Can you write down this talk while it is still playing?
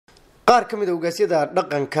qaar ka mid ah ugaasyada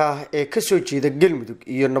dhaqanka ee ka soo jeeda galmudug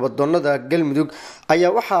iyo nabaddoonnada galmudug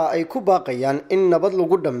ayaa waxa ay ku baaqayaan in nabad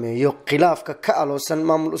lagu dhameeyo khilaafka ka aloosan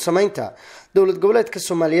maamul u sameynta dowlad goboleedka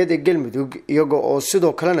Soomaaliyeed ee galmudug iyaga oo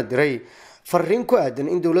sidoo kalena diray fariin ku aadan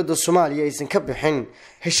in dowladda Soomaaliya aysan ka bixin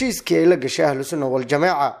heshiiskii ay la gashay Ahllu Sunna wal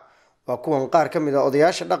Jamaaca. waa kuwan qaar ka mid ah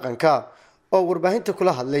odayaasha dhaqanka oo warbaahinta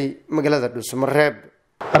kula hadlay magaalada Dhuusamareeb.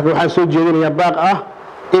 waxaan soo jeedinayaa baaq ah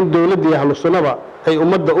in dowladda Ahllu Sunnaba ay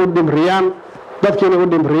ummadda u dhimriyaan dadkeena u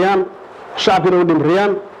dhimriyaan shacabkeena u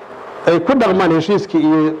dhimriyaan ay ku dhaqmaan heshiiskii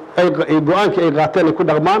iyo ay go'aankii ay qaateen ay ku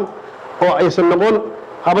dhaqmaan oo aysan noqon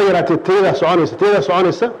haba yaraatee teeda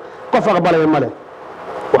soconaysa qof aqbalaya male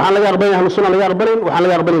waxaan laga aqbalay Ahllu Sunna laga aqbalay waxaan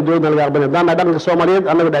laga aqbalay dowladda laga aqbalay dana dhaqanka Soomaaliyeed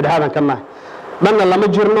annaga dhexdhexaadan ka nahay dhanna lama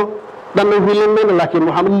jirno dhanna wiilinayna laakiin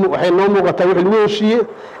waxay noo muuqataa wixii lagu heshiiyey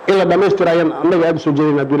in la dhameystirayo annaga aad soo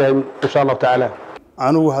jeedinaa duulahay insha Allah ta'ala.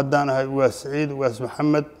 anugu haddaan ahay ugaas Saciid ugaas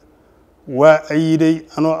Maxamed waa ayday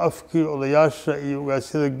anoo afkii odayaasha iyo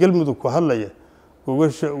ugaasyada galmudug ku hadlaya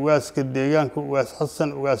ugaasha ugaaska deegaanka ugaas Xasan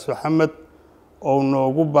ugaas Maxamed oo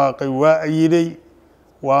noogu baaqay waa ayday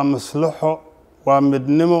waa maslaxo waa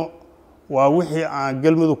midnimo waa wixii aan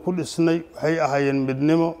galmudug ku dhisnay waxay ahaayeen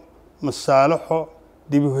midnimo masaalaxo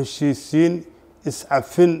dib u heshiisiin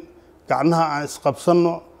iscafin gacnaha aan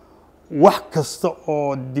isqabsanno wax kasta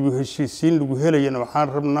oo dib u heshiisiin lagu helayna waxaan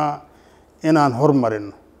rabnaa inaan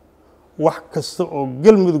hormarino wax kasta oo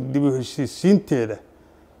galmudug dib u heshiisiinteeda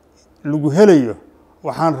lagu helayo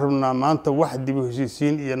waxaan rabnaa maanta wax dib u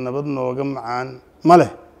heshiisiin iyo nabad nooga macaan ma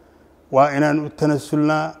leh waa inaan u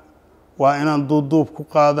tanasulnaa waa inaan duuduub ku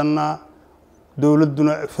qaadanaa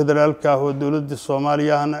dowladuna federaalka ah oo dowladda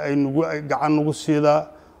Soomaaliyaana ay gacan ugu siidaa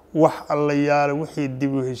wax alla yaala wixii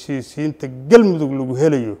dib u heshiisiinta galmudug lagu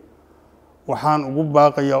helayo waxaan ugu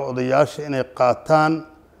baaqayaa odayaasha inay qaataan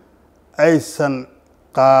aysan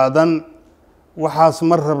qaadan waxaas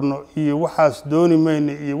ma rabno iyo waxaas dooni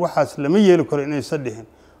mayno iyo waxaas lama yeeli karo inaysan dhihin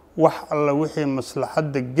wax alla wixii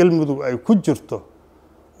maslaxadda galmudug ay ku jirto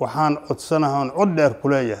waxaan codsanahay cod dheer ku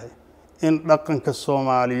leeyahay in dhaqanka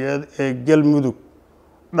Soomaaliyeed ee galmudug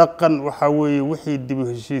dhaqan waxa weeye wixii dib u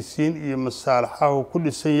heshiisiin iyo maslaxaha ku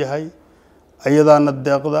dhisan yahay ayadaana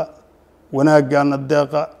deeqda wanaagana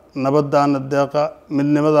deeqa nabadaana deeqa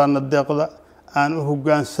midnimadaana deeqda aan u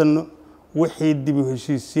hogaansano wixii dib u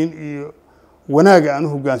heshiisiin iyo wanaag aan u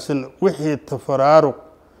hogaansano wixii tafaraaruq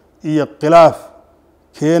iyo khilaaf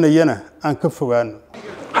keenayana aan ka fogaano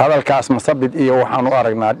hadalkaas masabid iyo waxaan u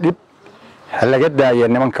aragnaa dib laga daayay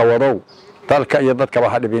nimanka wadow dalka iyo dadkaba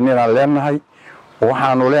ha dhibinina leenahay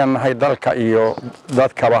waxaanu leenahay dalka iyo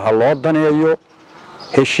dadkaba ha loo daneeyo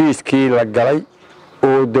heshiiskii la galay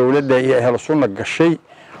oo dowladda iyo Ahllu Sunna gashay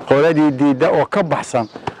qoladii diida oo ka baxsan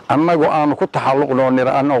annagu aanu ku taxalluqno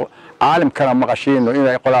niraano caalamkana maqashiino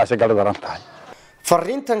inay qolaas gal daran tahay.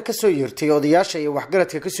 fariintan ka soo yeertay odayaasha iyo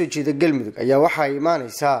waxgaradka ka soo jeeda galmudug ayaa waxa ay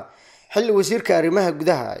imaanaysaa xilli wasiirka arrimaha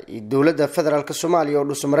gudaha ee dowladda federaalka Soomaaliya oo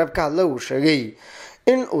Dhuusamareeb ka hadlay uu sheegay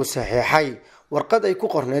in uu saxiixay warqad ay ku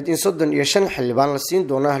qorneed in 35 xildhibaan la siin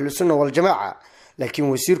doono Ahllu Sunna wal Jamaaca laakiin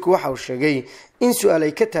wasiirku waxa uu sheegay in su'aal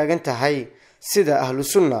ay ka taagan tahay sida Ahllu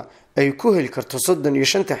Sunna ay ku heli karto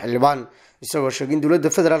 35 xildhibaan isagoo sheegay in dowladda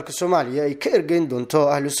federaalka Soomaaliya ay ka ergeyn doonto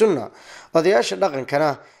Ahllu Sunna odayaasha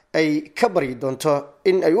dhaqankana ay ka bari doonto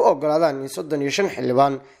in ay u ogolaadaan in 35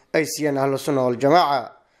 xildhibaan ay siiyaan Ahllu Sunna wal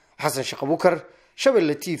Jamaaca. حسن شقبوكر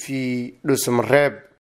شبelle TV Dhuusamareeb.